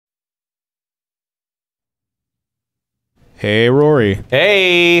Hey, Rory.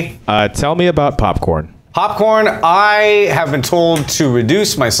 Hey. Tell me about popcorn. Popcorn, I have been told to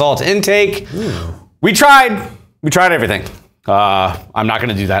reduce my salt intake. Ooh. We tried everything. I'm not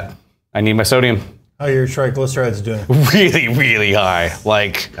gonna do that. I need my sodium. How are your triglycerides doing? Really, really high.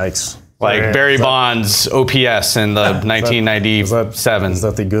 Like, yikes. Like Barry Bonds OPS in the 1997. Is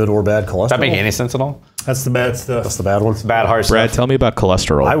that the good or bad cholesterol? Does that make any sense at all? That's the bad stuff. That's the bad one? Bad heart stuff. Brad, tell me about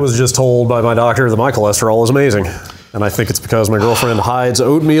cholesterol. I was just told by my doctor that my cholesterol is amazing. And I think it's because my girlfriend hides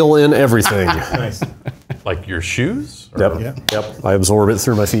oatmeal in everything. Nice. Like your shoes? Yep. I absorb it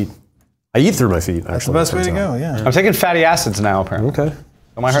through my feet. I eat through my feet, actually. That's the best way to go, yeah. I'm taking fatty acids now, apparently. Okay.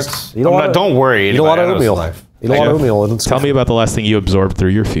 My heart's... Don't worry. Eat a lot of oatmeal. Eat a lot of oatmeal. Tell me about the last thing you absorbed through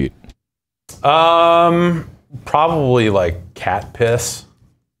your feet. Probably like cat piss.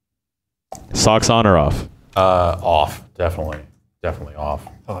 Socks on or off? Off, definitely off.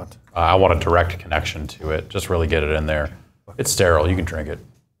 I want a direct connection to it. Just really get it in there. It's sterile. You can drink it.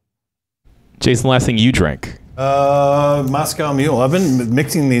 Jason, last thing you drank? Moscow Mule. I've been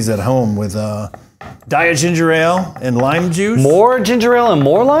mixing these at home with diet ginger ale and lime juice. More ginger ale and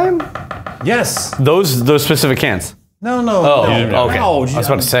more lime? Yes. Those specific cans. No. Oh, okay. No, I was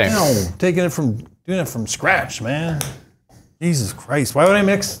about to say. No, doing it from scratch, man. Jesus Christ! Why would I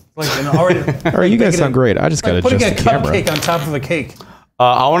mix like an already? All right, you guys sound great. I just got to adjust the camera. Putting a cupcake on top of a cake.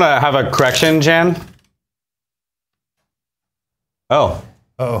 I want to have a correction, Jan. Oh.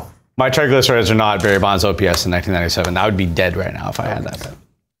 My triglycerides are not Barry Bonds OPS in 1997. I would be dead right now if I had that.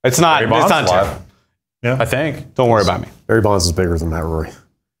 It's not. It's not terrible. Yeah, I think. Don't worry about me. Barry Bonds is bigger than that, Rory.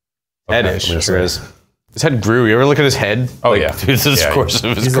 Head is. Sure is. His head grew. You ever look at his head? Oh, yeah. Through the course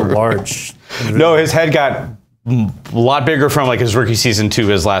of his career. He's large. No, his head got a lot bigger from like his rookie season to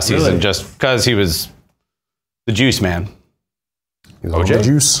his last season, just because he was the juice man. OJ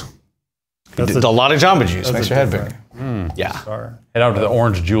juice. A lot of Jamba Juice makes your head bigger. Yeah. Head out to the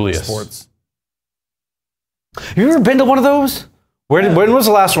Orange Julius. Sports. Have you ever been to one of those? When was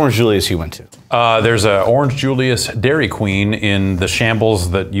the last Orange Julius you went to? There's a Orange Julius Dairy Queen in the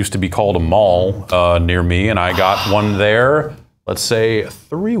shambles that used to be called a mall near me, and I got one there, let's say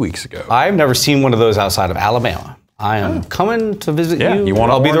 3 weeks ago. I've never seen one of those outside of Alabama. I am coming to visit you.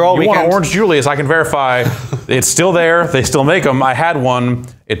 I'll be there all weekend. You want Orange Julius, I can verify. It's still there. They still make them. I had one.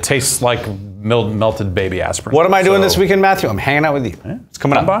 It tastes like melted baby aspirin. What am I doing this weekend, Matthew? I'm hanging out with you. Yeah, it's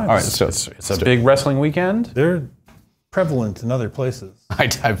coming up. All right, it's a big wrestling weekend. They're prevalent in other places.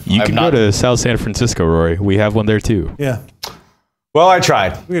 You can go to South San Francisco, Rory. We have one there too. Yeah. Well, I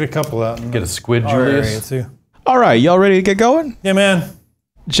tried. We get a couple out. Get a squid Julius. Too. All right, y'all ready to get going? Yeah, man.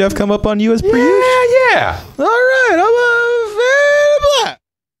 Jeff, come up on you as per usual? Yeah. All right.